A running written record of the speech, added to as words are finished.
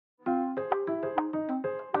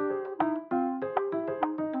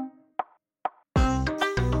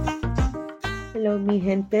Hello, mi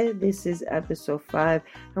gente. This is episode 5,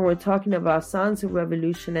 and we're talking about songs of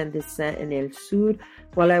revolution and dissent in El Sur.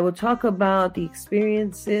 While I will talk about the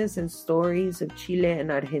experiences and stories of Chile and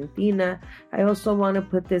Argentina, I also want to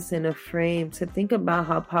put this in a frame to think about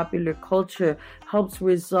how popular culture helps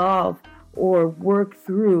resolve or work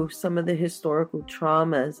through some of the historical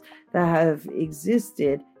traumas that have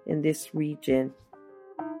existed in this region.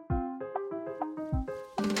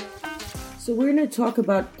 So we're going to talk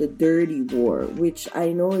about the Dirty War, which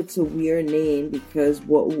I know it's a weird name because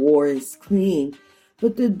what war is clean.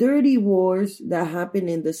 But the Dirty Wars that happened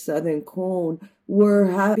in the Southern Cone were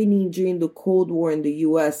happening during the Cold War in the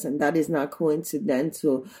U.S., and that is not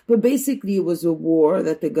coincidental. But basically, it was a war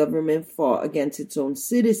that the government fought against its own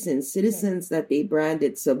citizens that they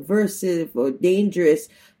branded subversive or dangerous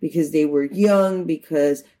because they were young,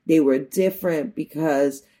 because they were different,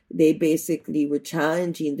 because they basically were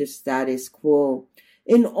challenging the status quo.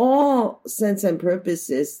 In all sense and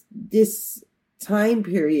purposes, this time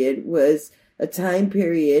period was a time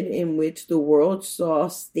period in which the world saw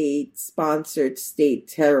state-sponsored state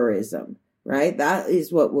terrorism, right? That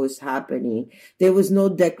is what was happening. There was no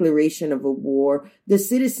declaration of a war. The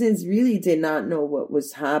citizens really did not know what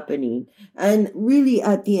was happening. And really,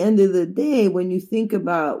 at the end of the day, when you think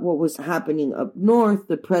about what was happening up north,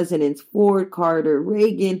 the presidents Ford, Carter,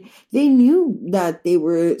 Reagan, they knew that they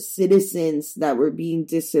were citizens that were being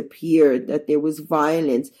disappeared, that there was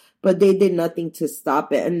violence, but they did nothing to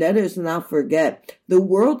stop it. And let us not forget, the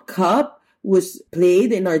World Cup was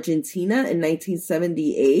played in Argentina in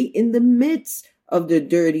 1978 in the midst of the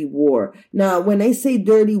Dirty War. Now, when I say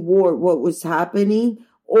Dirty War, what was happening?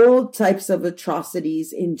 All types of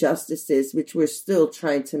atrocities, injustices, which we're still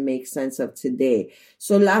trying to make sense of today.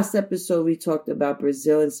 So last episode, we talked about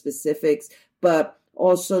Brazil in specifics, but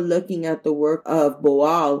also looking at the work of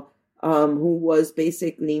Boal, who was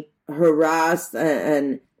basically harassed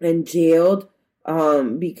and jailed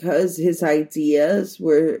because his ideas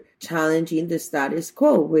were challenging the status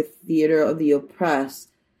quo with theater of the oppressed.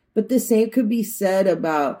 But the same could be said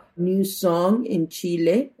about new song in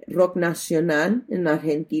Chile, Rock Nacional in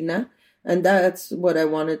Argentina. And that's what I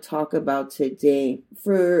want to talk about today.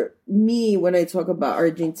 For me, when I talk about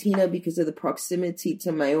Argentina, because of the proximity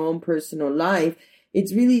to my own personal life,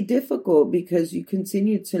 it's really difficult because you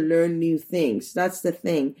continue to learn new things. That's the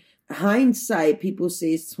thing. Hindsight, people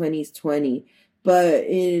say it's 20/20. But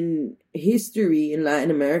in history, in Latin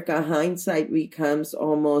America, hindsight becomes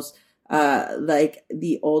almost like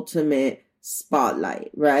the ultimate spotlight,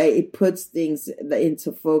 right? It puts things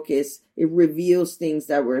into focus. It reveals things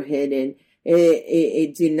that were hidden.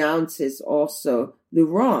 It denounces also the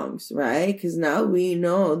wrongs, right? Because now we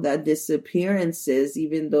know that disappearances,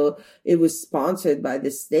 even though it was sponsored by the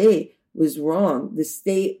state, was wrong. The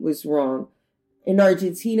state was wrong. In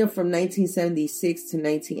Argentina, from 1976 to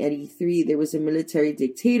 1983, there was a military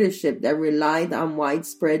dictatorship that relied on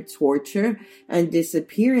widespread torture and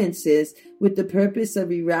disappearances with the purpose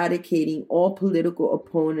of eradicating all political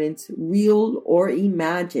opponents, real or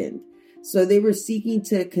imagined. So they were seeking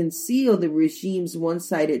to conceal the regime's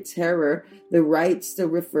one-sided terror. The right still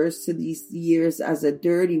refers to these years as a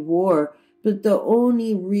dirty war, but the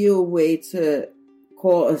only real way to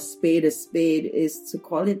call a spade is to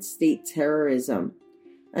call it state terrorism.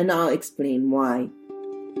 And I'll explain why.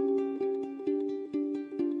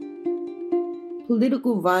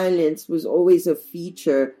 Political violence was always a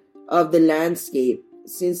feature of the landscape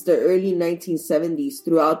since the early 1970s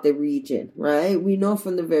throughout the region, right? We know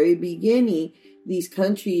from the very beginning, these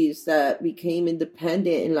countries that became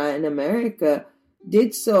independent in Latin America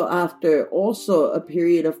did so after also a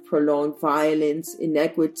period of prolonged violence,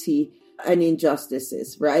 inequity, and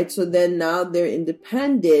injustices, right? So then now they're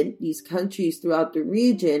independent, these countries throughout the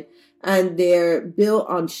region, and they're built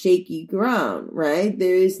on shaky ground, right?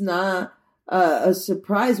 There is not a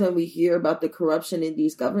surprise when we hear about the corruption in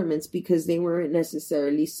these governments because they weren't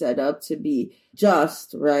necessarily set up to be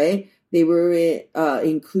just, right? They were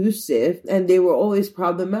inclusive, and they were always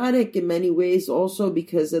problematic in many ways also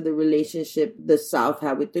because of the relationship the South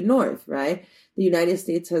had with the North, right? The United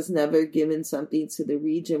States has never given something to the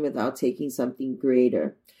region without taking something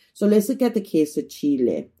greater. So let's look at the case of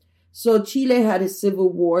Chile. So Chile had a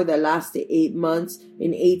civil war that lasted 8 months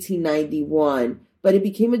in 1891. but it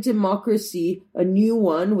became a democracy, a new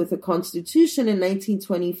one with a constitution in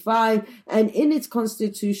 1925. And in its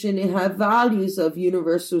constitution, it had values of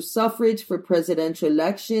universal suffrage for presidential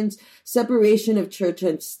elections, separation of church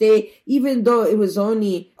and state, even though it was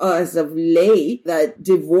only as of late that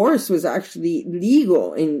divorce was actually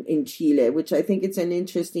legal in Chile, which I think it's an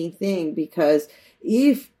interesting thing, because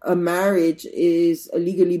if a marriage is a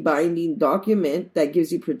legally binding document that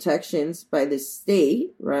gives you protections by the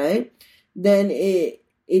state, right, then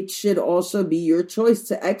it should also be your choice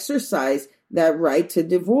to exercise that right to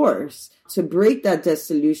divorce, to break that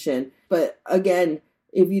dissolution. But again,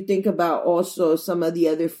 if you think about also some of the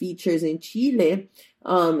other features in Chile,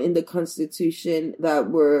 in the constitution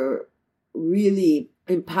that were really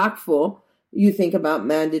impactful, you think about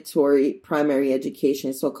mandatory primary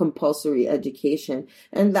education, so compulsory education.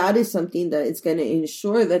 And that is something that is going to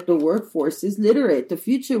ensure that the workforce is literate, the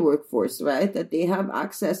future workforce, right? That they have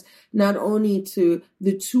access not only to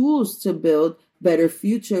the tools to build better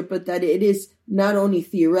future, but that it is not only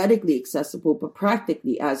theoretically accessible, but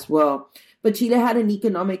practically as well. But Chile had an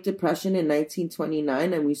economic depression in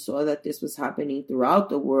 1929, and we saw that this was happening throughout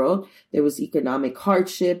the world. There was economic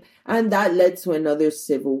hardship, and that led to another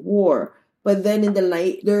civil war. But then in the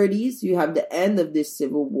late 30s, you have the end of this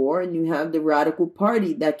civil war, and you have the Radical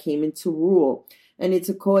Party that came into rule. And it's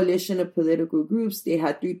a coalition of political groups. They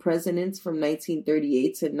had 3 presidents from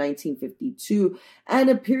 1938 to 1952, and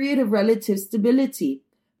a period of relative stability.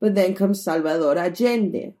 But then comes Salvador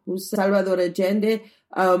Allende. Who's Salvador Allende?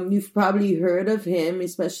 You've probably heard of him,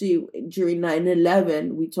 especially during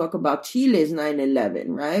 9/11. We talk about Chile's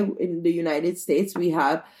 9/11, right? In the United States,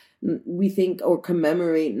 we think or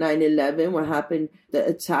commemorate 9/11, what happened, the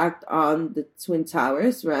attack on the Twin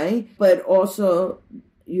Towers, right? But also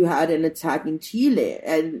you had an attack in Chile,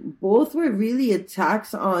 and both were really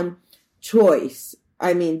attacks on choice.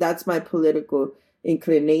 I mean, that's my political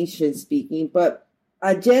inclination speaking, but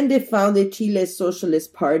Allende founded Chile's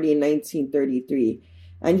Socialist Party in 1933.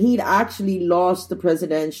 And he'd actually lost the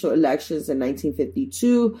presidential elections in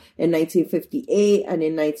 1952, in 1958, and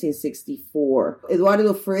in 1964.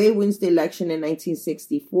 Eduardo Frei wins the election in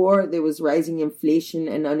 1964. There was rising inflation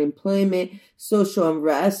and unemployment. Social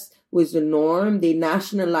unrest was the norm. They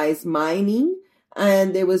nationalized mining,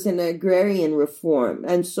 and there was an agrarian reform.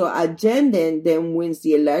 And so Allende then wins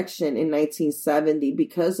the election in 1970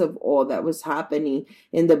 because of all that was happening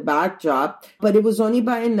in the backdrop. But it was only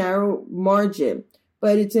by a narrow margin.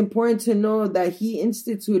 But it's important to know that he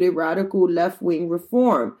instituted radical left-wing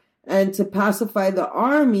reform. And to pacify the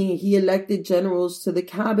army, he elected generals to the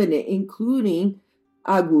cabinet, including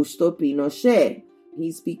Augusto Pinochet.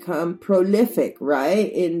 He's become prolific,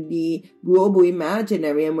 right, in the global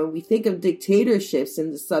imaginary. And when we think of dictatorships in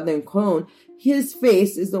the Southern Cone, his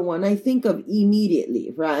face is the one I think of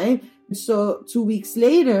immediately, right? So 2 weeks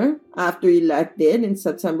later, after elected, in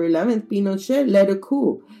September 11th, Pinochet led a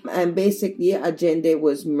coup. And basically, Allende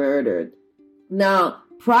was murdered. Now,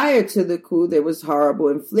 prior to the coup, there was horrible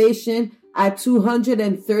inflation at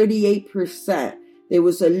 238%. There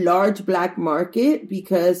was a large black market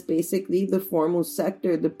because basically the formal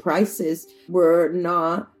sector, the prices were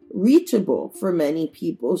not reachable for many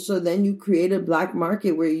people. So then you create a black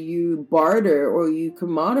market where you barter or you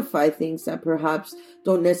commodify things that perhaps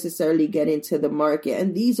don't necessarily get into the market.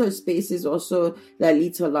 And these are spaces also that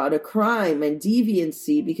lead to a lot of crime and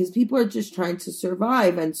deviancy because people are just trying to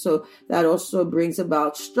survive. And so that also brings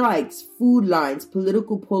about strikes, food lines,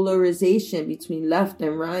 political polarization between left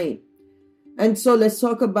and right. And so let's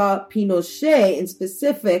talk about Pinochet in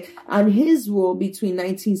specific and his rule between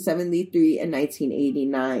 1973 and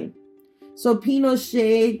 1989. So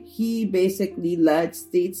Pinochet, he basically led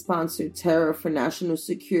state-sponsored terror for national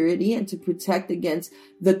security and to protect against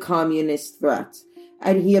the communist threat.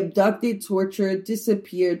 And he abducted, tortured,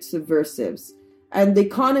 disappeared subversives. And the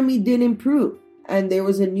economy did improve. And there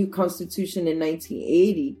was a new constitution in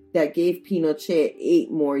 1980 that gave Pinochet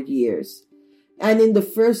 8 more years. And in the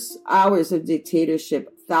first hours of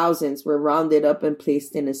dictatorship, thousands were rounded up and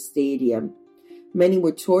placed in a stadium. Many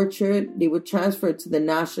were tortured. They were transferred to the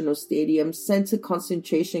National Stadium, sent to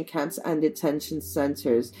concentration camps and detention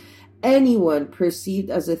centers. Anyone perceived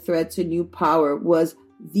as a threat to new power was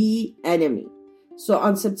the enemy. So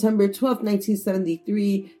on September 12,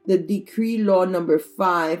 1973, the Decree Law Number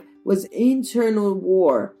 5 was internal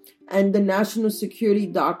war, and the National Security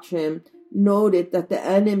Doctrine noted that the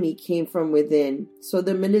enemy came from within. So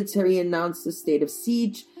the military announced a state of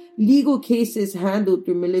siege. Legal cases handled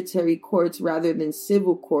through military courts rather than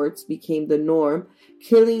civil courts became the norm.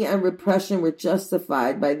 Killing and repression were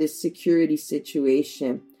justified by this security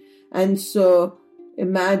situation. And so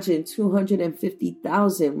Imagine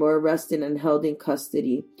 250,000 were arrested and held in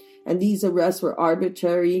custody. And these arrests were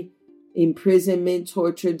arbitrary: imprisonment,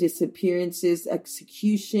 torture, disappearances,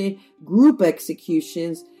 execution, group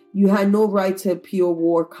executions. You had no right to appeal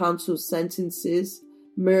war council sentences.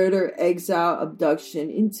 Murder, exile, abduction,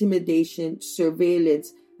 intimidation, surveillance,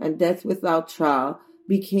 and death without trial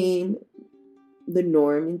became the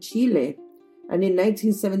norm in Chile. And in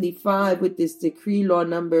 1975, with this decree law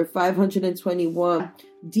number 521,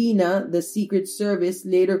 DINA, the Secret Service,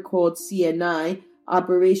 later called CNI,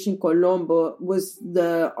 Operation Colombo, was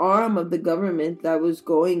the arm of the government that was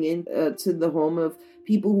going in to the home of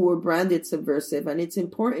people who were branded subversive. And it's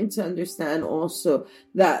important to understand also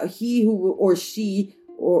that he who or she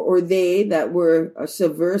or they that were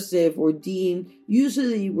subversive or deemed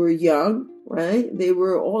usually were young, right? They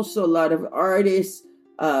were also a lot of artists,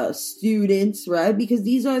 students, right? Because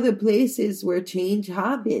these are the places where change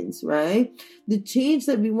happens, right? The change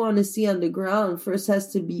that we want to see on the ground first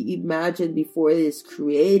has to be imagined before it is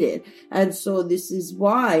created. And so this is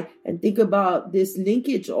why, and think about this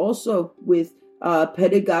linkage also with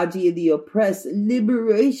pedagogy of the oppressed.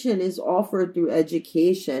 Liberation is offered through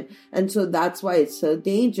education. And so that's why it's so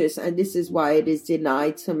dangerous. And this is why it is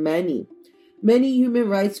denied to many. Many human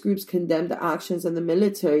rights groups condemned the actions of the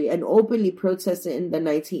military and openly protested in the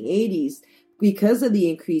 1980s because of the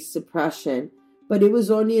increased suppression. But it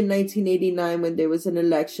was only in 1989 when there was an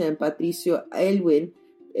election, Patricio Aylwin,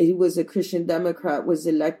 he was a Christian Democrat, was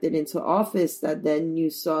elected into office, that then you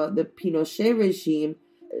saw the Pinochet regime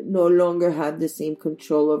no longer had the same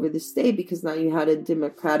control over the state, because now you had a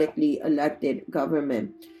democratically elected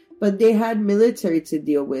government. But they had military to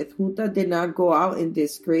deal with. Junta did not go out in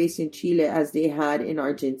disgrace in Chile as they had in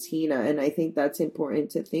Argentina. And I think that's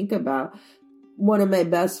important to think about. One of my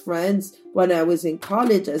best friends when I was in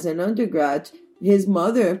college as an undergrad, his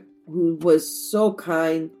mother, who was so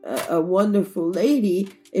kind, a wonderful lady.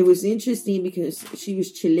 It was interesting because she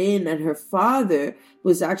was Chilean and her father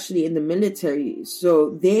was actually in the military.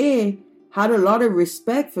 So they had a lot of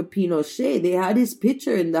respect for Pinochet. They had his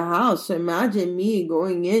picture in the house. So imagine me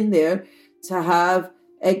going in there to have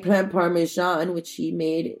eggplant parmesan, which he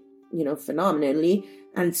made, phenomenally,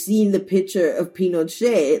 and seeing the picture of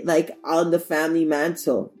Pinochet like on the family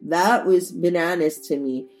mantle. That was bananas to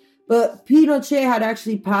me. But Pinochet had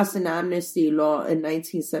actually passed an amnesty law in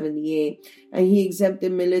 1978, and he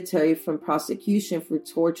exempted military from prosecution for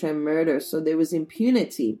torture and murder, so there was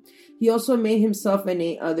impunity. He also made himself and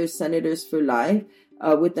 8 other senators for life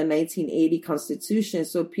with the 1980 Constitution,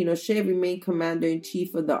 so Pinochet remained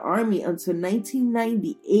commander-in-chief of the army until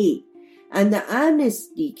 1998. And the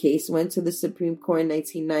amnesty case went to the Supreme Court in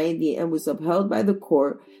 1990 and was upheld by the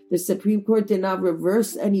court. The Supreme Court did not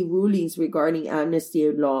reverse any rulings regarding amnesty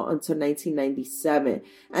law until 1997.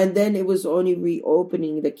 And then it was only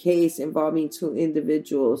reopening the case involving 2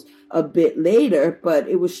 individuals a bit later, but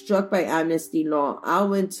it was struck by amnesty law.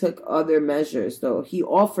 Alwyn took other measures, though. He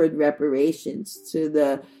offered reparations to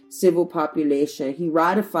the civil population. He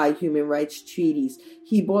ratified human rights treaties.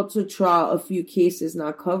 He brought to trial a few cases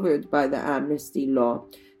not covered by the amnesty law.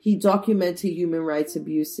 He documented human rights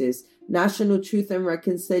abuses. National Truth and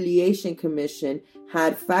Reconciliation Commission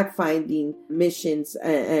had fact-finding missions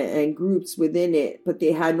and groups within it, but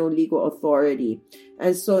they had no legal authority.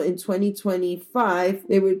 And so in 2025,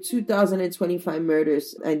 there were 2,025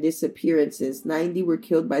 murders and disappearances. 90 were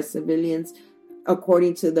killed by civilians,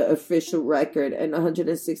 according to the official record, and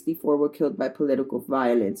 164 were killed by political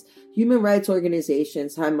violence. Human rights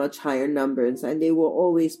organizations had much higher numbers, and they will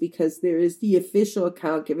always, because there is the official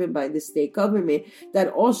account given by the state government that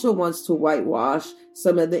also wants to whitewash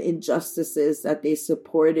some of the injustices that they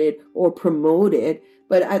supported or promoted.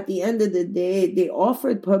 But at the end of the day, they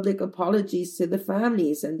offered public apologies to the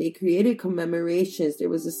families and they created commemorations. There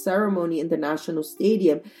was a ceremony in the National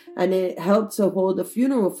Stadium and it helped to hold a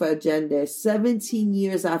funeral for Allende. 17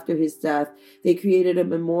 years after his death, they created a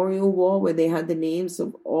memorial wall where they had the names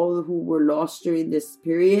of all who were lost during this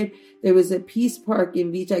period. There was a peace park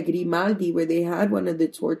in Villa Grimaldi where they had one of the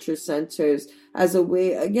torture centers as a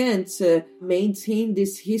way, again, to maintain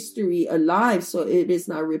this history alive so it is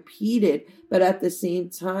not repeated. But at the same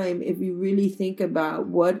time, if you really think about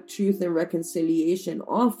what Truth and Reconciliation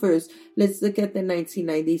offers, let's look at the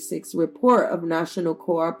 1996 report of National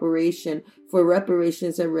Cooperation for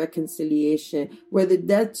reparations and reconciliation, where the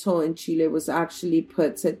death toll in Chile was actually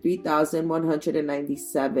put to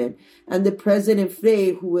 3,197. And the President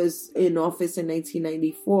Frey, who was in office in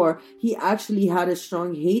 1994, he actually had a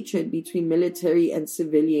strong hatred between military and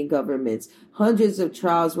civilian governments. Hundreds of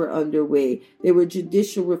trials were underway. There were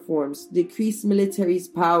judicial reforms, decreased military's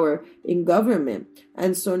power in government.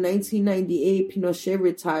 And so in 1998, Pinochet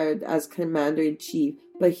retired as commander-in-chief,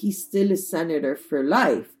 but he's still a senator for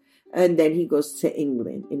life. And then he goes to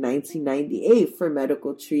England in 1998 for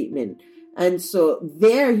medical treatment. And so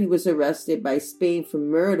there he was arrested by Spain for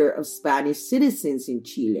murder of Spanish citizens in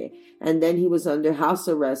Chile. And then he was under house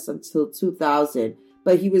arrest until 2000.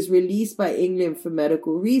 But he was released by England for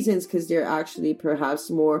medical reasons because they're actually perhaps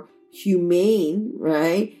more humane,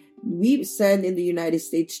 right? We send in the United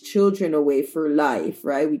States children away for life,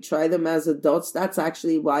 right? We try them as adults. That's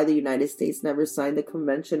actually why the United States never signed the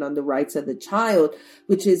Convention on the Rights of the Child,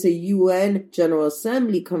 which is a UN General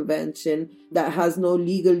Assembly convention that has no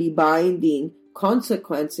legally binding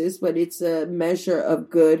consequences, but it's a measure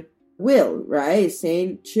of goodwill, right?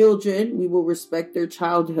 Saying children, we will respect their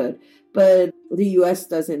childhood. But the U.S.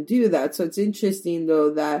 doesn't do that. So it's interesting,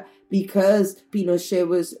 though, that because Pinochet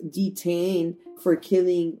was detained for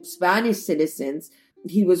killing Spanish citizens,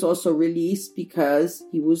 he was also released because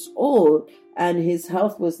he was old and his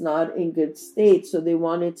health was not in good state. So they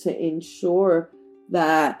wanted to ensure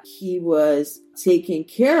that he was taken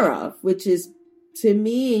care of, which is, to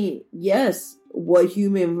me, yes, what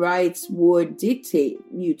human rights would dictate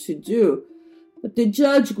you to do. But the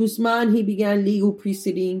judge, Guzman, he began legal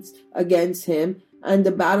proceedings against him, and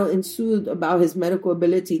the battle ensued about his medical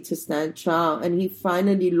ability to stand trial, and he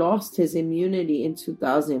finally lost his immunity in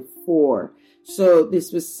 2004. So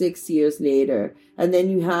this was 6 years later. And then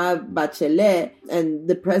you have Bachelet and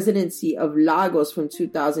the presidency of Lagos from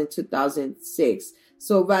 2000 to 2006.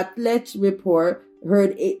 So Bachelet's report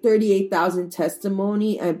heard 38,000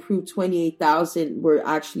 testimony and proved 28,000 were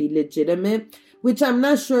actually legitimate, which I'm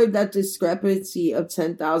not sure if that discrepancy of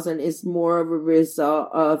 10,000 is more of a result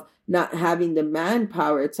of not having the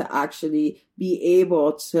manpower to actually be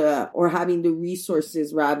able to, or having the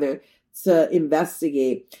resources rather, to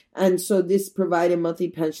investigate. And so this provided monthly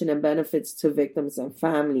pension and benefits to victims and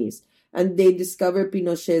families. And they discovered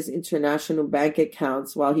Pinochet's international bank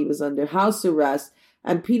accounts while he was under house arrest.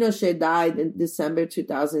 And Pinochet died in December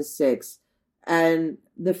 2006. And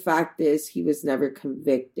the fact is, he was never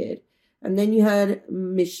convicted. And then you had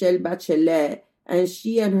Michelle Bachelet, and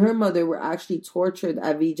she and her mother were actually tortured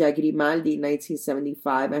at Villa Grimaldi in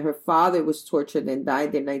 1975, and her father was tortured and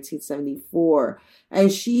died in 1974.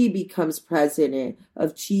 And she becomes president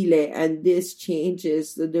of Chile, and this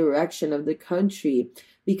changes the direction of the country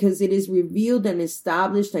because it is revealed and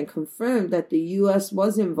established and confirmed that the U.S.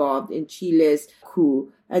 was involved in Chile's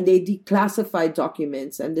coup, and they declassified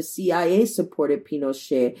documents, and the CIA supported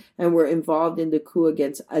Pinochet and were involved in the coup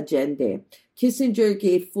against Allende. Kissinger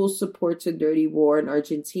gave full support to dirty war in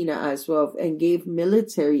Argentina as well and gave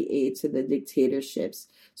military aid to the dictatorships.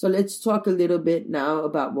 So let's talk a little bit now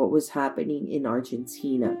about what was happening in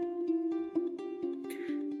Argentina.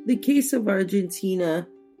 The case of Argentina,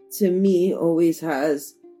 to me, always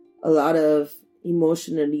has a lot of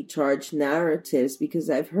emotionally charged narratives because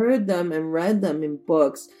I've heard them and read them in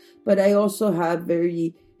books, but I also have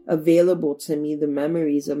very available to me the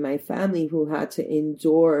memories of my family who had to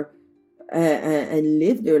endure and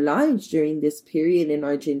live their lives during this period in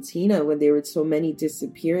Argentina when there were so many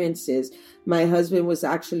disappearances. My husband was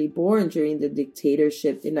actually born during the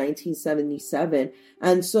dictatorship in 1977.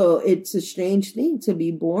 And so it's a strange thing to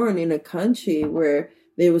be born in a country where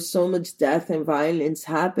there was so much death and violence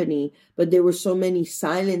happening, but there were so many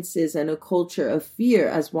silences and a culture of fear,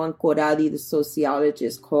 as Juan Corradi, the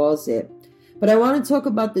sociologist, calls it. But I want to talk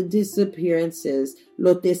about the disappearances,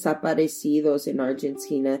 los desaparecidos in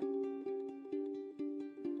Argentina.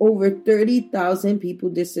 Over 30,000 people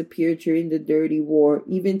disappeared during the Dirty War.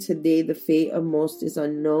 Even today, the fate of most is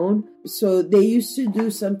unknown. So they used to do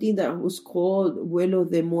something that was called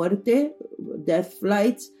vuelos de muerte, death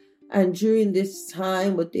flights. And during this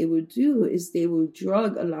time, what they would do is they would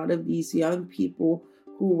drug a lot of these young people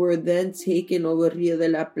who were then taken over Rio de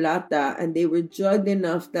la Plata, and they were drugged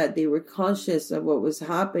enough that they were conscious of what was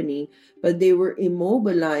happening, but they were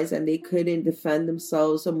immobilized and they couldn't defend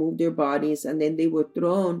themselves or move their bodies, and then they were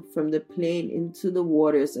thrown from the plane into the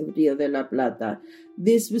waters of Rio de la Plata.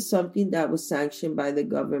 This was something that was sanctioned by the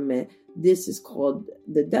government. This is called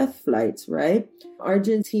the death flights, right?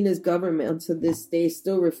 Argentina's government until this day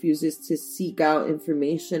still refuses to seek out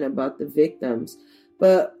information about the victims.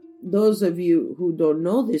 But those of you who don't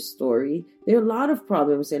know this story, there are a lot of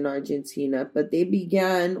problems in Argentina, but they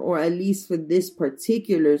began, or at least for this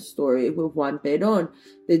particular story, with Juan Perón,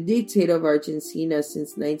 the dictator of Argentina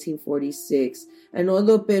since 1946. And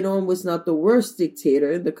although Perón was not the worst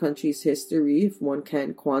dictator in the country's history, if one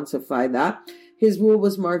can quantify that, his rule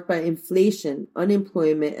was marked by inflation,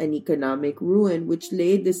 unemployment, and economic ruin, which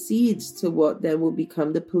laid the seeds to what then will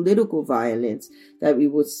become the political violence that we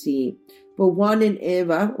will see. But Juan and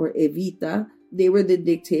Eva, or Evita, they were the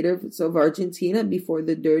dictators of Argentina before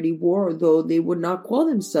the Dirty War, though they would not call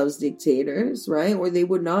themselves dictators, right? Or they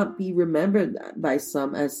would not be remembered by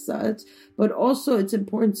some as such. But also it's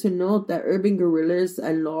important to note that urban guerrillas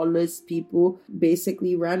and lawless people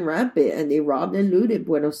basically ran rampant and they robbed and looted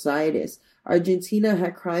Buenos Aires. Argentina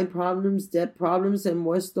had crime problems, debt problems, and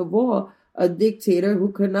most of all, a dictator who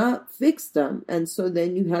could not fix them. And so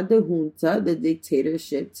then you had the junta, the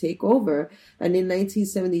dictatorship, take over. And in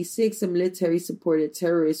 1976, a military-supported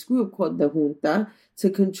terrorist group called the junta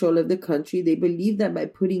took control of the country. They believed that by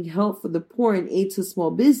putting help for the poor and aid to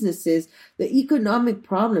small businesses, the economic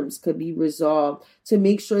problems could be resolved. To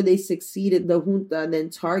make sure they succeeded, the junta then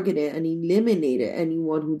targeted and eliminated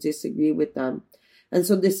anyone who disagreed with them. And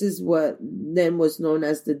so this is what then was known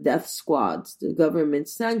as the death squads, the government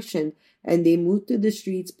sanctioned, and they moved to the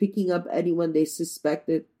streets picking up anyone they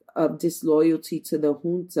suspected of disloyalty to the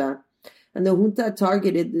junta. And the junta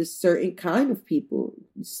targeted this certain kind of people: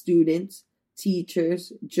 students,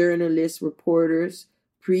 teachers, journalists, reporters,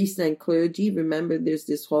 priests, and clergy. Remember, there's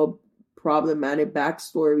this whole problematic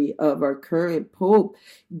backstory of our current pope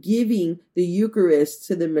giving the Eucharist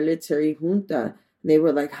to the military junta. They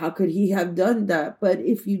were like, how could he have done that? But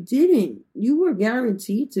if you didn't, you were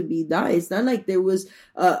guaranteed to be died. It's not like there was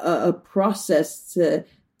a process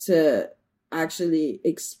to actually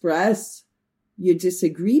express your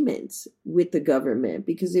disagreements with the government.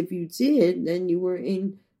 Because if you did, then you were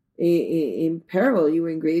in peril. You were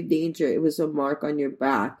in grave danger. It was a mark on your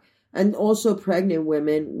back. And also pregnant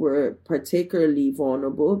women were particularly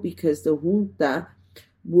vulnerable because the junta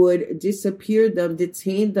would disappear them,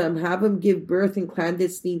 detain them, have them give birth in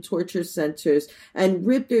clandestine torture centers, and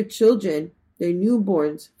rip their children, their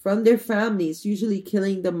newborns, from their families, usually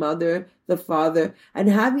killing the mother, the father, and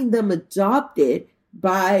having them adopted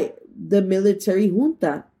by the military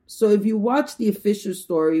junta. So if you watch the official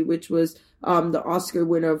story, which was the Oscar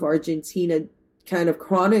winner of Argentina, kind of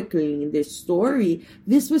chronicling this story,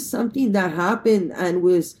 this was something that happened and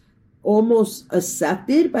was almost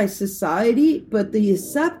accepted by society, but the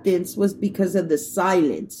acceptance was because of the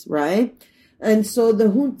silence, right? And so the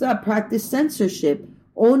junta practiced censorship,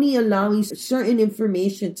 only allowing certain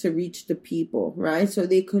information to reach the people, right? So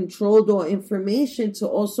they controlled all information to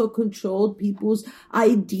also control people's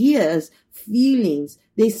ideas, feelings.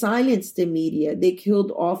 They silenced the media. They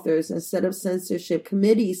killed authors and set up censorship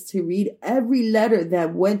committees to read every letter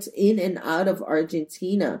that went in and out of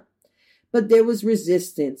Argentina. But there was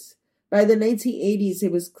resistance. By the 1980s,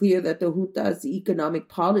 it was clear that the junta's economic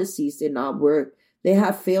policies did not work. They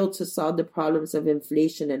have failed to solve the problems of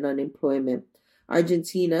inflation and unemployment.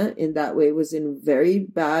 Argentina, in that way, was in very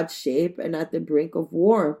bad shape and at the brink of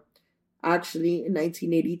war. Actually, in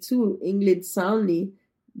 1982, England soundly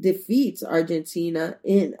defeats Argentina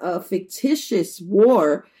in a fictitious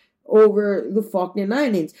war over the Falkland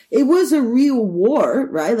Islands. It was a real war,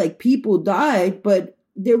 right? Like, people died, but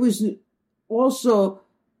there was also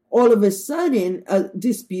all of a sudden a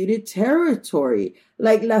disputed territory.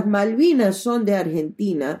 Like las Malvinas son de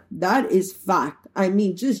Argentina. That is fact. I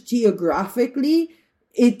mean, just geographically,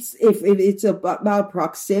 it's about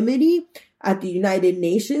proximity. At the United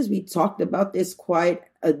Nations, we talked about this quite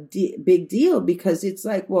a big deal, because it's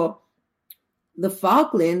like, well, the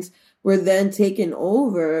Falklands were then taken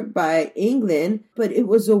over by England, but it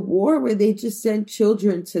was a war where they just sent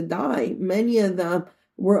children to die. Many of them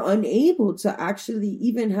were unable to actually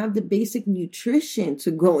even have the basic nutrition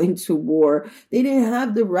to go into war. They didn't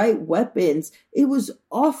have the right weapons. It was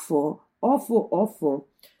awful, awful, awful.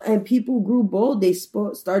 And people grew bold. They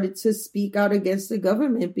started to speak out against the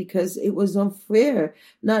government because it was unfair.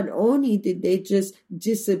 Not only did they just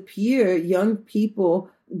disappear young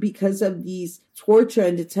people because of these torture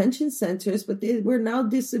and detention centers, but they were now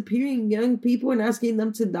disappearing young people and asking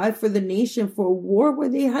them to die for the nation for a war where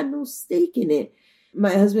they had no stake in it.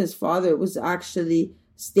 My husband's father was actually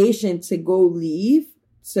stationed to go leave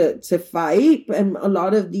to fight. And a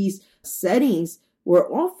lot of these settings were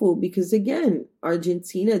awful because, again,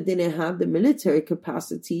 Argentina didn't have the military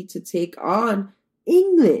capacity to take on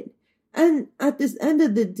England. And at this end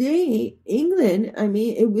of the day, England, I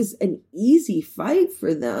mean, it was an easy fight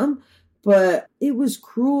for them. but it was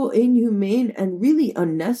cruel, inhumane, and really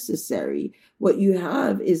unnecessary. What you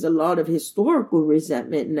have is a lot of historical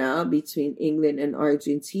resentment now between England and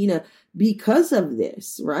Argentina because of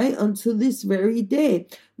this, right? Until this very day.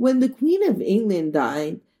 When the Queen of England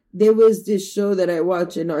died, there was this show that I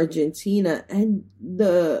watched in Argentina, and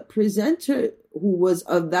the presenter who was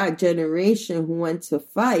of that generation who went to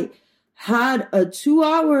fight had a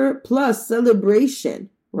 2-hour plus celebration,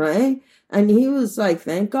 right? And he was like,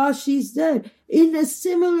 thank God she's dead. In a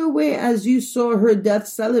similar way as you saw her death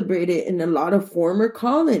celebrated in a lot of former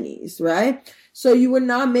colonies, right? So you would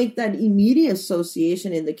not make that immediate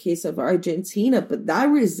association in the case of Argentina, but that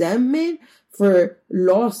resentment for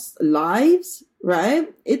lost lives,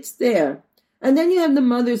 right? It's there. And then you have the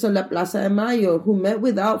mothers of La Plaza de Mayo who met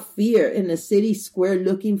without fear in a city square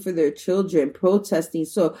looking for their children, protesting.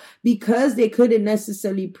 So because they couldn't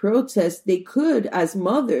necessarily protest, they could, as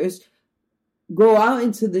mothers, go out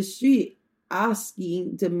into the street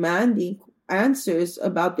asking, demanding answers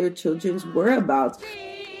about their children's whereabouts.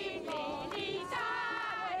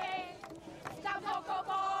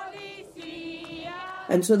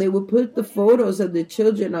 And so they would put the photos of the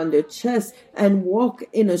children on their chest and walk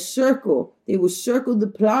in a circle. They would circle the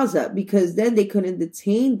plaza because then they couldn't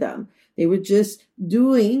detain them. They were just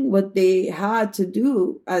doing what they had to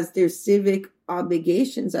do as their civic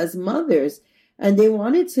obligations as mothers. And they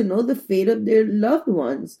wanted to know the fate of their loved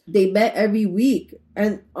ones. They met every week.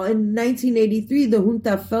 And in 1983, the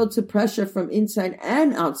junta fell to pressure from inside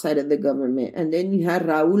and outside of the government. And then you had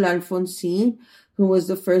Raúl Alfonsín, who was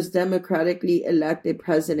the first democratically elected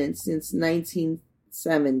president since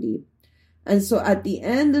 1970. And so at the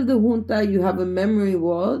end of the junta, you have a memory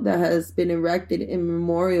wall that has been erected in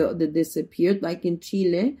memorial of the disappeared, like in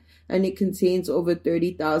Chile, and it contains over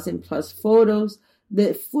 30,000 plus photos.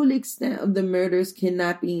 The full extent of the murders,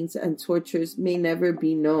 kidnappings, and tortures may never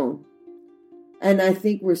be known. And I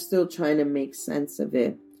think we're still trying to make sense of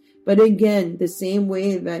it. But again, the same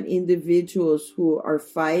way that individuals who are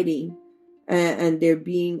fighting and they're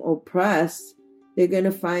being oppressed, they're going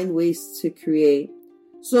to find ways to create.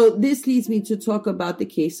 So this leads me to talk about the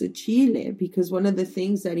case of Chile, because one of the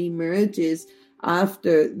things that emerges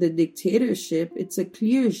after the dictatorship, it's a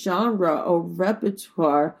clear genre or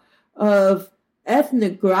repertoire of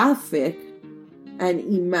ethnographic and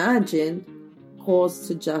imagined calls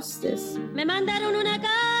to justice. Me mandaron una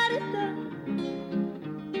carta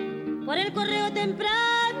por el correo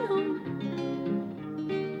temprano.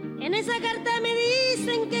 En esa carta me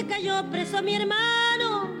dicen que cayó preso mi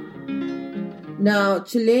hermano. Now,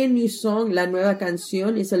 Chilean New Song, La Nueva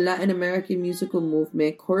Canción, is a Latin American musical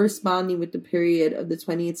movement corresponding with the period of the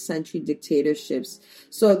 20th century dictatorships.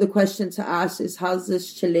 So the question to ask is, how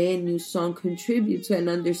does Chilean New Song contribute to an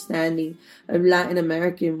understanding of Latin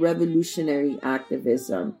American revolutionary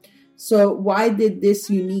activism? So why did this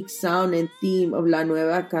unique sound and theme of La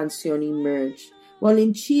Nueva Canción emerge? Well,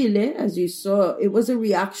 in Chile, as you saw, it was a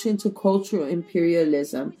reaction to cultural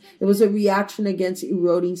imperialism. It was a reaction against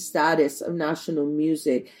eroding status of national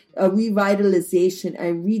music, a revitalization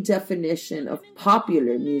and redefinition of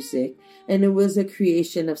popular music, and it was a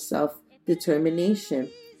creation of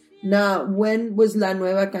self-determination. Now, when was La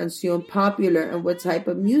Nueva Canción popular, and what type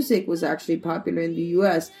of music was actually popular in the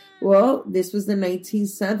U.S.? Well, this was the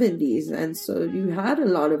 1970s, and so you had a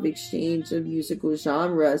lot of exchange of musical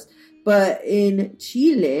genres. But in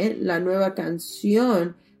Chile, La Nueva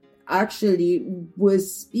Canción actually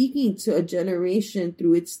was speaking to a generation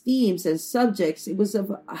through its themes and subjects. It was a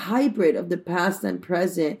hybrid of the past and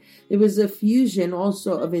present. It was a fusion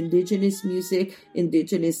also of indigenous music,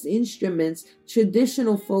 indigenous instruments,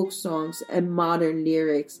 traditional folk songs, and modern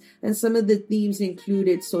lyrics. And some of the themes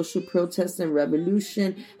included social protest and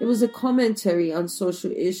revolution. It was a commentary on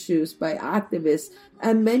social issues by activists.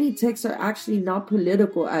 And many texts are actually not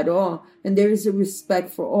political at all. And there is a respect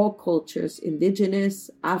for all cultures, indigenous,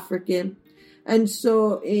 African. And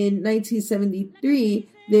so in 1973,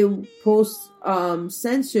 they post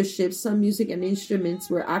censorship. Some music and instruments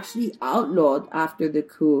were actually outlawed after the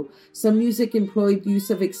coup. Some music employed use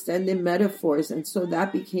of extended metaphors, and so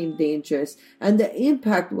that became dangerous. And the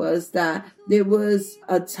impact was that there was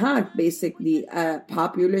attack basically at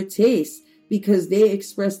popular taste, because they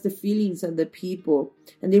expressed the feelings of the people,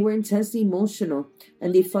 and they were intensely emotional,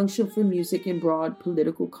 and they functioned for music in broad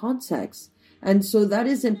political context. And so that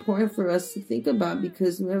is important for us to think about,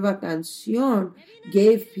 because Nueva Canción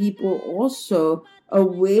gave people also a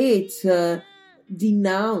way to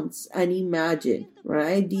denounce and imagine,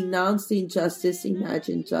 right? Denounce the injustice,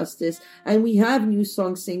 imagine justice. And we have new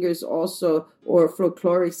song singers also, or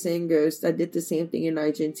folkloric singers that did the same thing in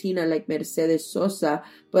Argentina, like Mercedes Sosa.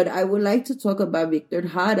 But I would like to talk about Victor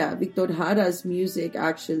Jara. Victor Jara's music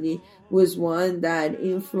actually was one that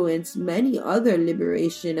influenced many other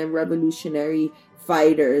liberation and revolutionary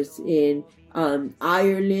fighters in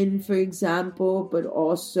Ireland, for example, but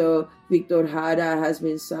also Victor Jara has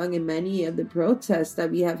been sung in many of the protests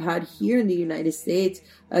that we have had here in the United States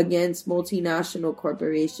against multinational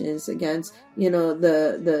corporations, against,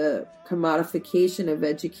 the commodification of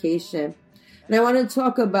education. And I want to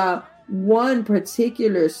talk about one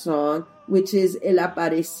particular song, which is El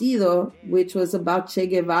Aparecido, which was about Che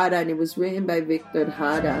Guevara, and it was written by Victor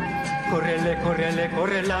Jara. Córrele, córrele,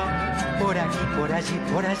 córrela, por aquí, por allí,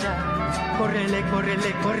 por allá. Córrele,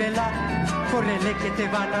 córrele, córrela, córrele que te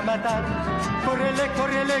van a matar. Córrele,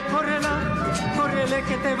 córrele, córrela, córrele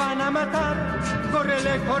que te van a matar.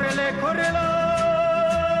 Córrele, córrele, córrela.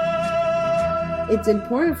 It's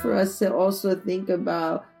important for us to also think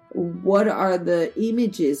about what are the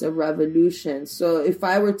images of revolution. So if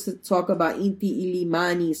I were to talk about Inti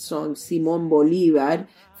Illimani's song Simón Bolívar,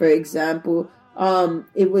 for example,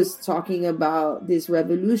 it was talking about this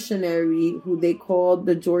revolutionary who they called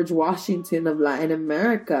the George Washington of Latin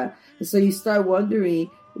America. And so you start wondering,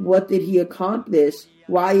 what did he accomplish?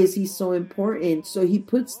 Why is he so important? So he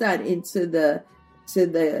puts that into the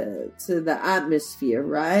atmosphere,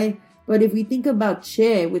 right? But if we think about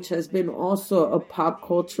Che, which has been also a pop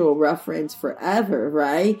cultural reference forever,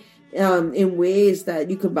 right? In ways that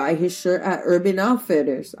you could buy his shirt at Urban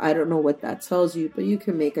Outfitters. I don't know what that tells you, but you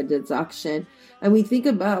can make a deduction. And we think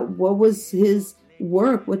about, what was his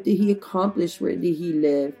work? What did he accomplish? Where did he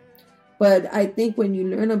live? But I think when you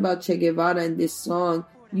learn about Che Guevara in this song,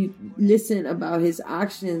 you listen about his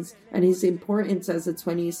actions and his importance as a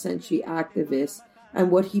 20th century activist and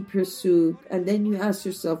what he pursued. And then you ask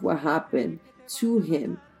yourself what happened to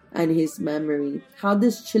him and his memory. How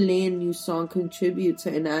does Chilean New Song contribute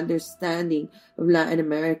to an understanding of Latin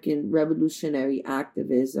American revolutionary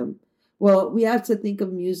activism? Well, we have to think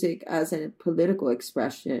of music as a political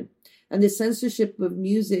expression. And the censorship of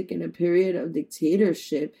music in a period of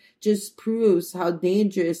dictatorship just proves how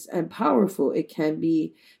dangerous and powerful it can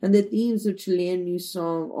be. And the themes of Chilean New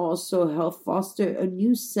Song also help foster a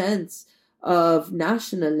new sense of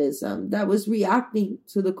nationalism that was reacting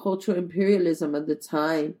to the cultural imperialism of the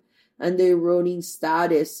time and the eroding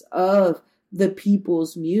status of the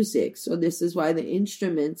people's music. So this is why the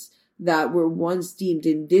instruments that were once deemed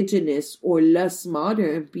indigenous or less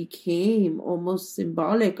modern became almost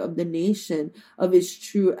symbolic of the nation, of its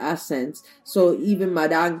true essence. So even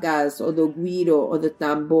marangas or the guiro or the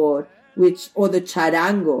tambor, or the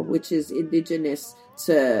charango, which is indigenous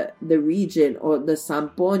to the region, or the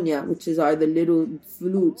zampoña, which are the little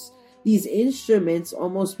flutes. These instruments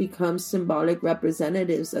almost become symbolic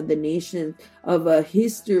representatives of the nation, of a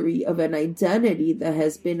history, of an identity that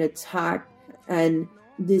has been attacked. And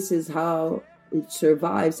this is how it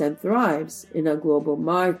survives and thrives in a global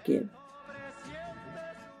market.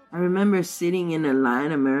 I remember sitting in a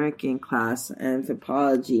Latin American class,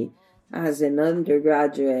 anthropology, as an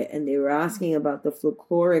undergraduate, and they were asking about the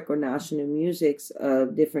folkloric or national musics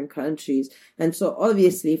of different countries. And so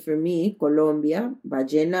obviously for me, Colombia,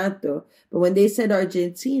 vallenato. But when they said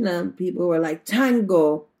Argentina, people were like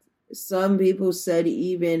tango. Some people said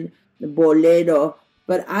even the bolero.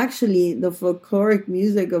 But actually the folkloric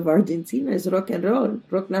music of Argentina is rock and roll,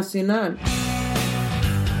 rock nacional.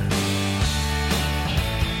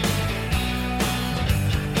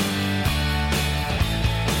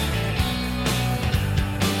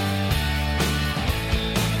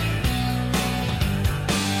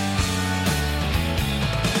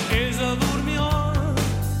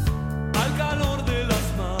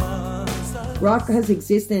 Rock has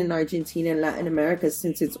existed in Argentina and Latin America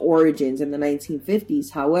since its origins in the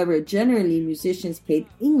 1950s. However, generally, musicians played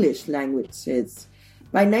English language hits.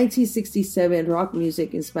 By 1967, rock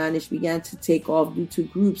music in Spanish began to take off due to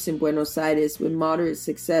groups in Buenos Aires with moderate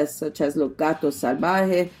success, such as Los Gatos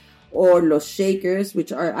Salvajes or Los Shakers,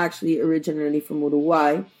 which are actually originally from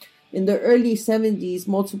Uruguay. In the early 70s,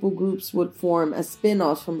 multiple groups would form as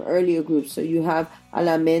spin-offs from earlier groups. So you have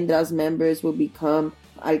Almendra's members will become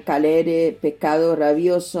Alcalere, Pecado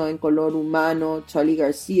Rabioso, and Color Humano. Charlie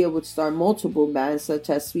Garcia would start multiple bands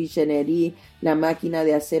such as Sui Generis, La Máquina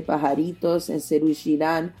de Hacer Pajaritos, and Cerú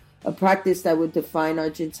Girán, a practice that would define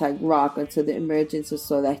Argentine rock until the emergence of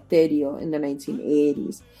Soda Stereo in the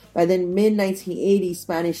 1980s. By the mid-1980s,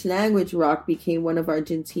 Spanish language rock became one of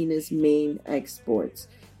Argentina's main exports.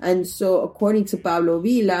 And so, according to Pablo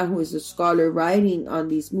Vila, who is a scholar writing on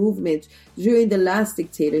these movements, during the last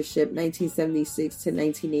dictatorship, 1976 to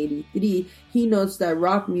 1983, he notes that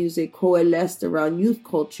rock music coalesced around youth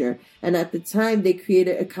culture, and at the time they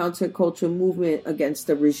created a counterculture movement against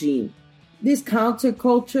the regime. This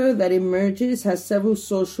counterculture that emerges has several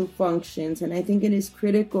social functions, and I think it is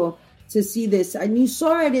critical to see this. And you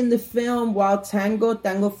saw it in the film Wild Tango,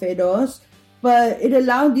 Tango Feroz, but it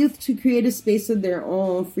allowed youth to create a space of their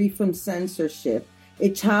own, free from censorship.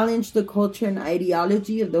 It challenged the culture and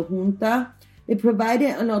ideology of the junta. It provided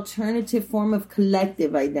an alternative form of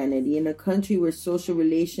collective identity in a country where social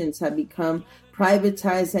relations have become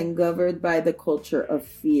privatized and governed by the culture of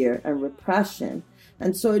fear and repression.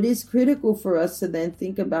 And so it is critical for us to then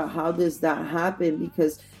think about how does that happen,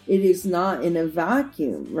 because it is not in a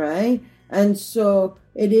vacuum, right? And so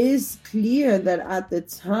it is clear that at the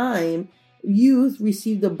time, youth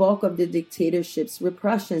received the bulk of the dictatorship's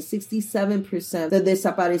repression. 67% of the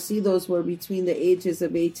desaparecidos were between the ages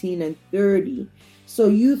of 18 and 30. So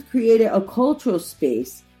youth created a cultural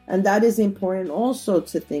space, and that is important also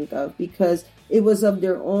to think of, because it was of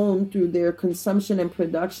their own through their consumption and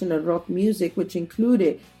production of rock music, which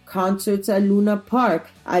included concerts at Luna Park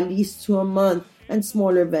at least 2 a month, and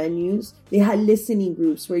smaller venues. They had listening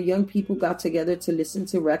groups where young people got together to listen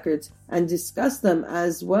to records and discuss them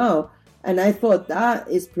as well. And I thought that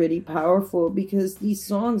is pretty powerful, because these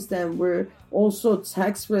songs then were also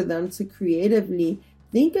texts for them to creatively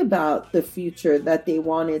think about the future that they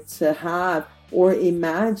wanted to have or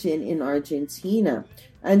imagine in Argentina.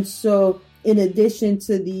 And so in addition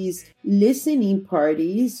to these listening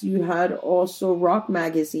parties, you had also rock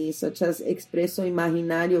magazines such as Expreso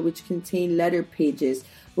Imaginario, which contained letter pages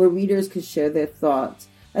where readers could share their thoughts.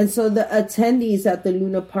 And so the attendees at the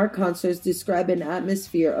Luna Park concerts describe an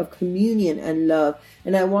atmosphere of communion and love.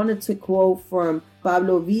 And I wanted to quote from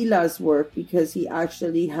Pablo Vila's work, because he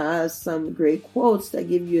actually has some great quotes that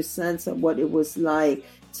give you a sense of what it was like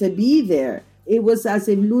to be there. It was as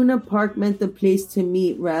if Luna Park meant the place to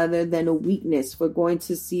meet rather than a weakness for going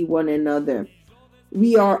to see one another.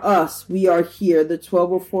 We are us. We are here. The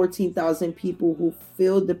 12 or 14,000 people who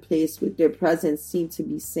filled the place with their presence seem to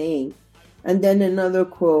be saying. And then another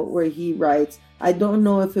quote where he writes, I don't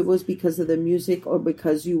know if it was because of the music or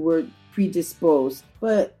because you were predisposed,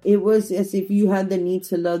 but it was as if you had the need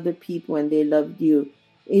to love the people and they loved you.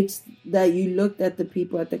 It's that you looked at the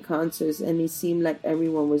people at the concerts and it seemed like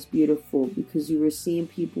everyone was beautiful, because you were seeing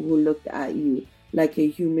people who looked at you like a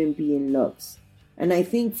human being looks. And I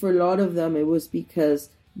think for a lot of them, it was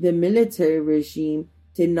because the military regime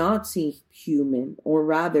did not seem human, or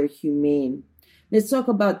rather humane. Let's talk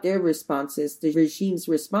about their responses, the regime's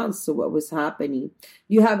response to what was happening.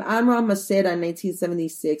 You have Anwar Macera in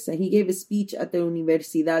 1976, and he gave a speech at the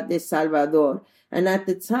Universidad de Salvador. And at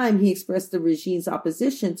the time, he expressed the regime's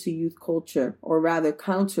opposition to youth culture, or rather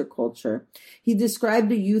counterculture. He described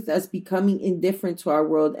the youth as becoming indifferent to our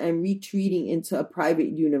world and retreating into a private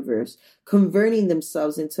universe, converting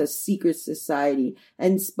themselves into a secret society,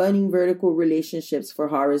 and spunning vertical relationships for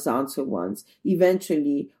horizontal ones.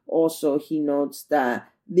 Eventually, also, he notes that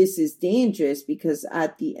this is dangerous, because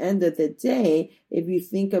at the end of the day, if you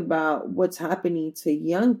think about what's happening to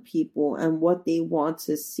young people and what they want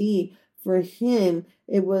to see, for him,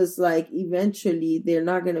 it was like eventually they're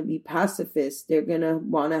not going to be pacifists. They're going to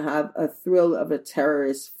want to have a thrill of a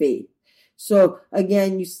terrorist faith. So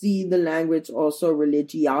again, you see the language also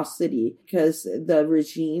religiosity, because the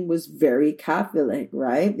regime was very Catholic,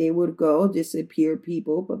 right? They would go disappear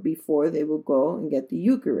people, but before they would go and get the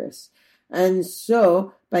Eucharist. And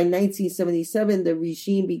so by 1977, the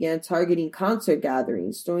regime began targeting concert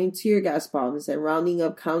gatherings, throwing tear gas bombs and rounding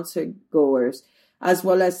up concert goers, as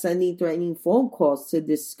well as sending threatening phone calls to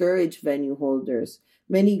discourage venue holders.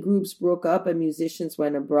 Many groups broke up and musicians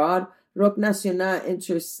went abroad. Rock Nacional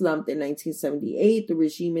slumped in 1978. The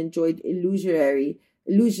regime enjoyed illusory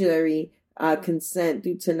consent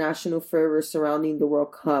due to national fervor surrounding the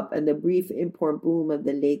World Cup and the brief import boom of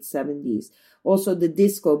the late 70s. Also, the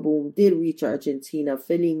disco boom did reach Argentina,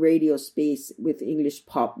 filling radio space with English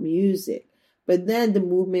pop music. But then the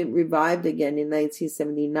movement revived again in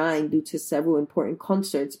 1979 due to several important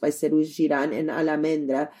concerts by Cerús Girán and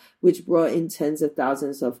Alamendra, which brought in tens of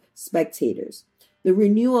thousands of spectators. The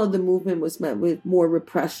renewal of the movement was met with more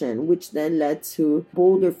repression, which then led to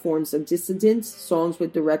bolder forms of dissidence, songs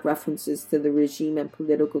with direct references to the regime and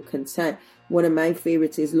political content. One of my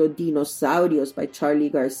favorites is Los Dinosaurios by Charlie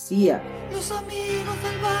Garcia. Los amigos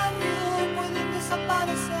del barrio pueden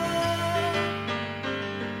desaparecer.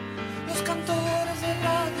 Los cantores de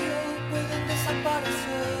radio pueden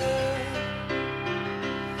desaparecer.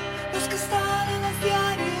 Los que están en los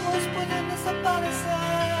diarios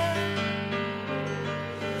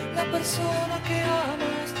la persona que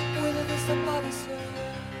amas puede desaparecer.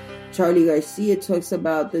 Charlie Garcia talks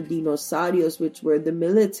about the dinosaurios, which were the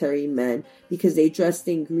military men, because they dressed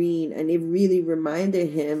in green, and it really reminded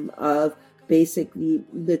him of basically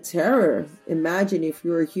the terror. Imagine if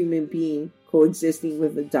you're a human being coexisting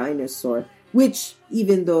with a dinosaur, which,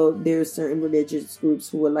 even though there are certain religious groups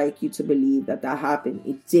who would like you to believe that that happened,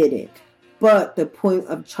 it didn't. But the point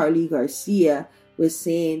of Charlie Garcia was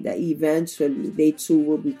saying that eventually they too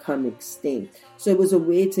will become extinct. So it was a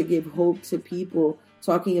way to give hope to people,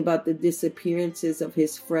 talking about the disappearances of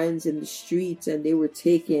his friends in the streets, and they were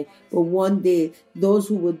taken. But one day, those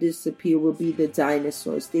who will disappear will be the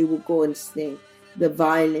dinosaurs. They will go extinct. The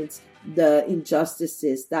violence, the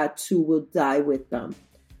injustices, that too will die with them.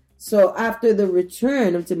 So after the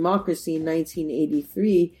return of democracy in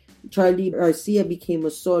 1983, Charlie Garcia became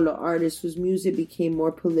a solo artist whose music became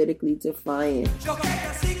more politically defiant.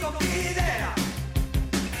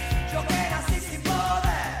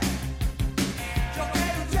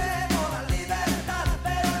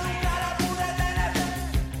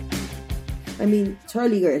 I mean,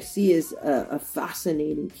 Charlie Garcia is a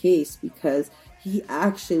fascinating case because he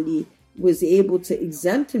actually was able to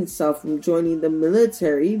exempt himself from joining the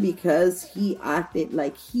military because he acted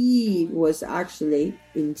like he was actually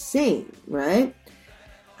insane, right?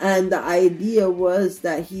 And the idea was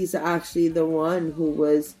that he's actually the one who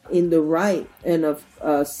was in the right and of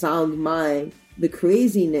sound mind. The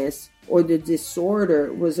craziness or the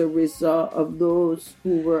disorder was a result of those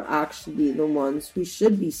who were actually the ones who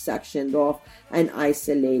should be sectioned off and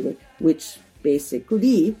isolated, which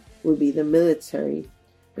basically would be the military.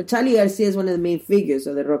 But Charlie Garcia is one of the main figures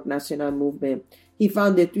of the Rock Nacional movement. He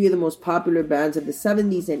founded three of the most popular bands of the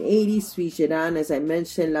 70s and 80s, Sui Girán, as I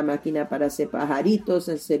mentioned, La Máquina para Hacer Pajaritos,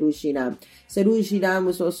 and Serú Girán. Serú Girán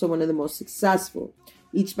was also one of the most successful.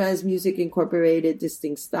 Each band's music incorporated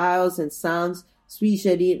distinct styles and sounds. Sui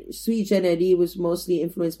Generis was mostly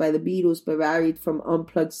influenced by the Beatles, but varied from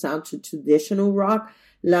unplugged sound to traditional rock.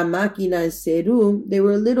 La Máquina and Serú, they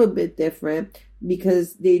were a little bit different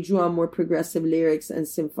because they drew on more progressive lyrics and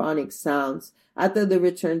symphonic sounds. After the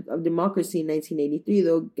return of democracy in 1983,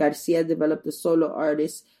 though, Garcia developed a solo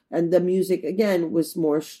artist, and the music, again, was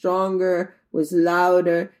more stronger, was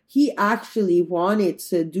louder. He actually wanted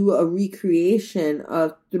to do a recreation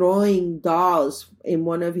of throwing dolls in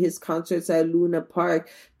one of his concerts at Luna Park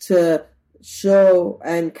to show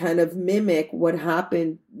and kind of mimic what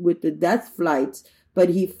happened with the death flights. But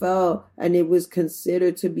he fell, and it was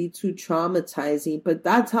considered to be too traumatizing. But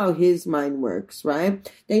that's how his mind works, right?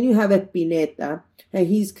 Then you have Spinetta, and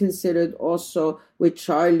he's considered also, with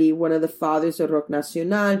Charlie, one of the fathers of Rock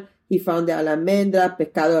Nacional. He founded Almendra,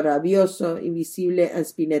 Pecado Rabioso, Invisible, and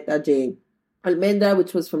Spinetta Jane. Almendra,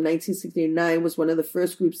 which was from 1969, was one of the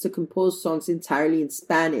first groups to compose songs entirely in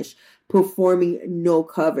Spanish, performing no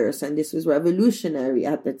covers, and this was revolutionary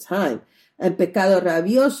at the time. And Pecado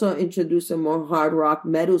Rabioso introduced a more hard rock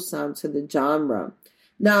metal sound to the genre.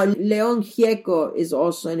 Now, León Gieco is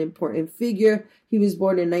also an important figure. He was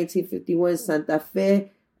born in 1951 in Santa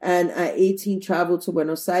Fe, and at 18 traveled to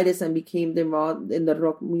Buenos Aires and became involved in the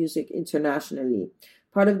rock music internationally.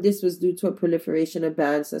 Part of this was due to a proliferation of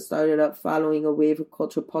bands that started up following a wave of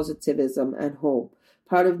cultural positivism and hope.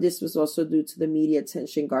 Part of this was also due to the media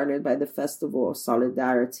attention garnered by the Festival of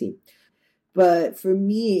Solidarity. But for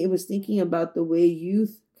me, it was thinking about the way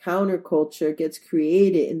youth counterculture gets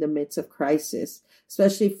created in the midst of crisis.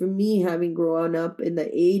 Especially for me, having grown up in the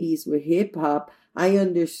 80s with hip-hop, I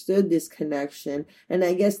understood this connection. And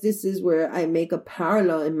I guess this is where I make a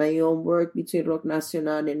parallel in my own work between Rock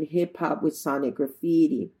Nacional and hip-hop with Sonic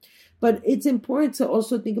Graffiti. But it's important to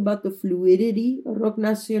also think about the fluidity of Rock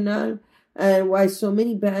Nacional and why so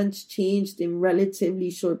many bands changed in relatively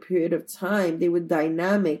short period of time. They were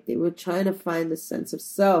dynamic. They were trying to find the sense of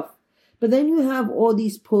self. But then you have all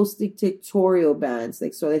these post-dictatorial bands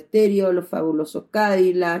like Soda Stereo, Los Fabulosos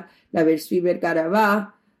Cadillac, La Versuit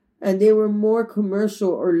Vergarabat, and they were more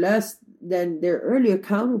commercial or less than their earlier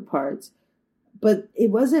counterparts. But it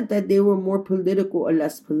wasn't that they were more political or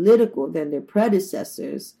less political than their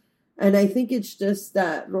predecessors. And I think it's just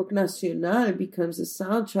that Rock Nacional becomes a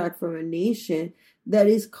soundtrack for a nation that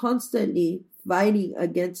is constantly fighting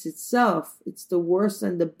against itself. It's the worst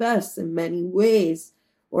and the best in many ways,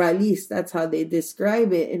 or at least that's how they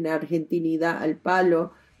describe it in Argentinidad al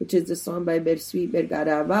Palo, which is the song by Versuit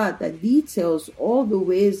Vergarabat that details all the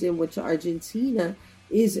ways in which Argentina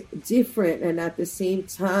is different and at the same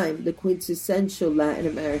time the quintessential Latin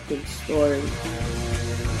American story.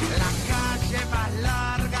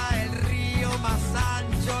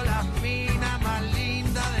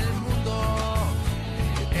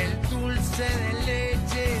 De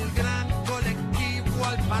leche, el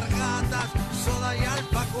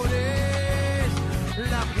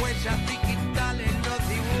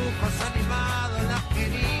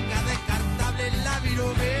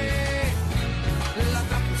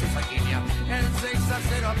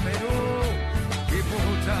cero a Perú y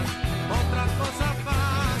muchas otras cosas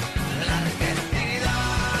más. La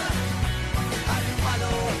argentinidad al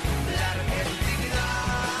palo, la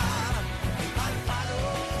argentinidad al palo,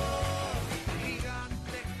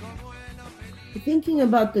 gigante como el obelisco. Thinking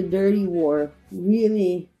about the dirty war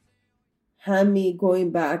really had me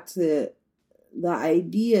going back to the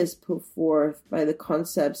ideas put forth by the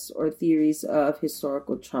concepts or theories of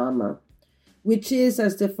historical trauma, which is,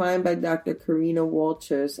 as defined by Dr. Karina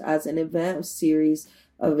Walters, as an event or series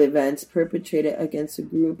of events perpetrated against a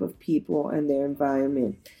group of people and their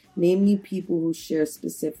environment, namely people who share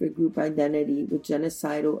specific group identity with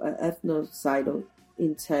genocidal or ethnocidal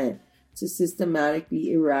intent to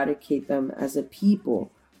systematically eradicate them as a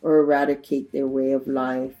people or eradicate their way of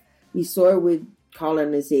life. We saw it with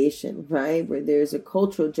colonization, right? Where there's a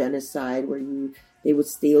cultural genocide where they would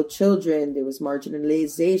steal children, there was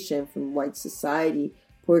marginalization from white society,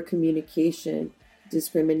 poor communication,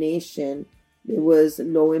 discrimination, there was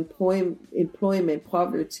low employment,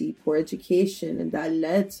 poverty, poor education, and that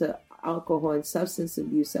led to alcohol and substance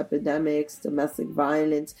abuse epidemics, domestic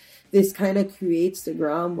violence. This kind of creates the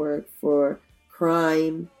groundwork for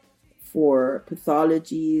crime, for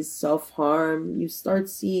pathologies, self-harm. You start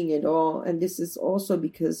seeing it all. And this is also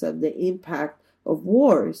because of the impact of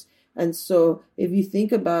wars. And so if you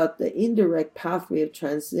think about the indirect pathway of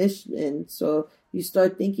transition, so you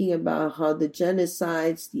start thinking about how the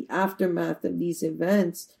genocides, the aftermath of these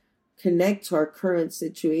events connect to our current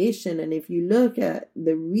situation. And if you look at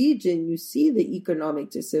the region, you see the economic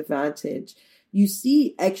disadvantage. You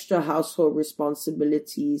see extra household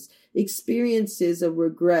responsibilities, experiences of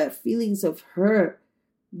regret, feelings of hurt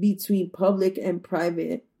between public and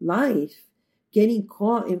private life, getting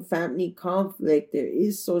caught in family conflict. There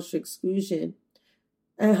is social exclusion.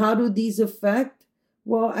 And how do these affect?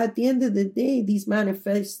 Well, at the end of the day, these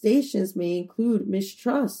manifestations may include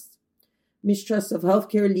mistrust of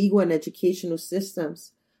healthcare, legal, and educational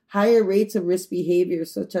systems, higher rates of risk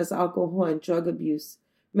behaviors such as alcohol and drug abuse,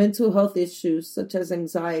 mental health issues such as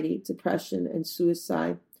anxiety, depression, and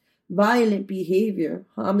suicide, violent behavior,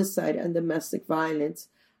 homicide, and domestic violence,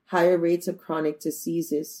 higher rates of chronic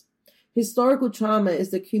diseases. Historical trauma is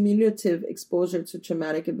the cumulative exposure to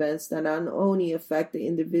traumatic events that not only affect the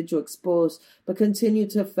individual exposed, but continue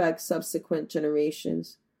to affect subsequent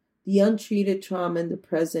generations. The untreated trauma in the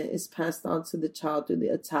present is passed on to the child through the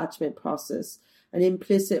attachment process and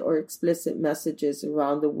implicit or explicit messages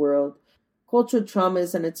around the world. Cultural trauma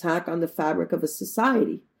is an attack on the fabric of a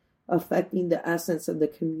society, affecting the essence of the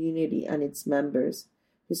community and its members.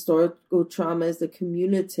 Historical trauma is the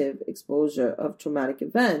cumulative exposure of traumatic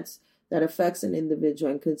events that affects an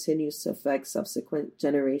individual and continues to affect subsequent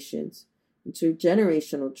generations.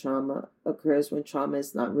 Intergenerational trauma occurs when trauma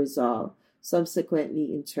is not resolved, subsequently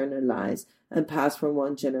internalized, and passed from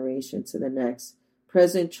one generation to the next.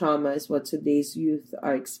 Present trauma is what today's youth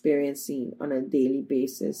are experiencing on a daily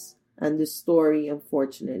basis, and the story,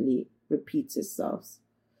 unfortunately, repeats itself.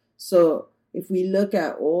 So, if we look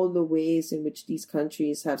at all the ways in which these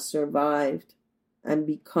countries have survived and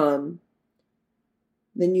become,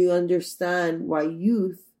 then you understand why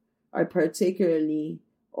youth are particularly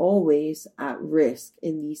always at risk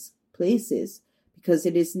in these places, because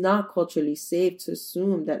it is not culturally safe to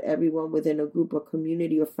assume that everyone within a group or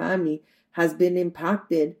community or family has been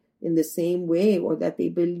impacted in the same way, or that they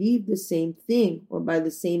believe the same thing or by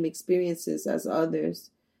the same experiences as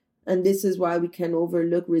others. And this is why we can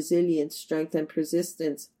overlook resilience, strength, and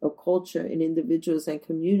persistence of culture in individuals and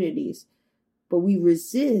communities. But we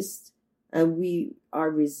resist, and we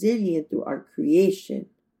are resilient through our creation.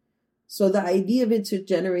 So the idea of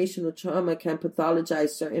intergenerational trauma can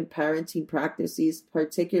pathologize certain parenting practices,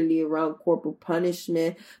 particularly around corporal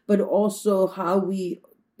punishment, but also how we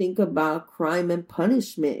think about crime and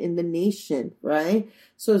punishment in the nation, right?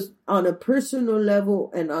 So on a personal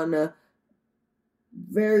level and on a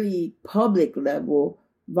very public level,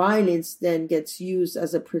 violence then gets used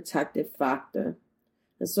as a protective factor.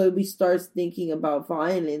 And so we start thinking about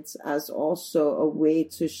violence as also a way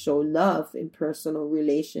to show love in personal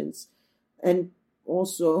relations and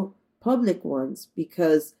also public ones,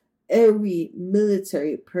 because every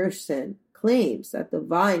military person claims that the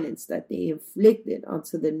violence that they inflicted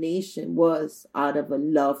onto the nation was out of a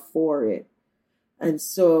love for it. And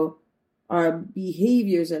so our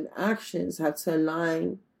behaviors and actions have to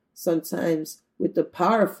align sometimes with the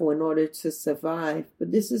powerful in order to survive.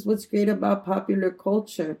 But this is what's great about popular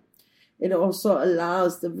culture. It also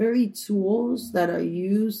allows the very tools that are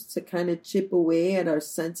used to kind of chip away at our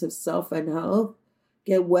sense of self and health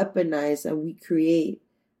get weaponized, and we create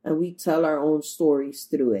and we tell our own stories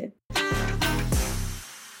through it.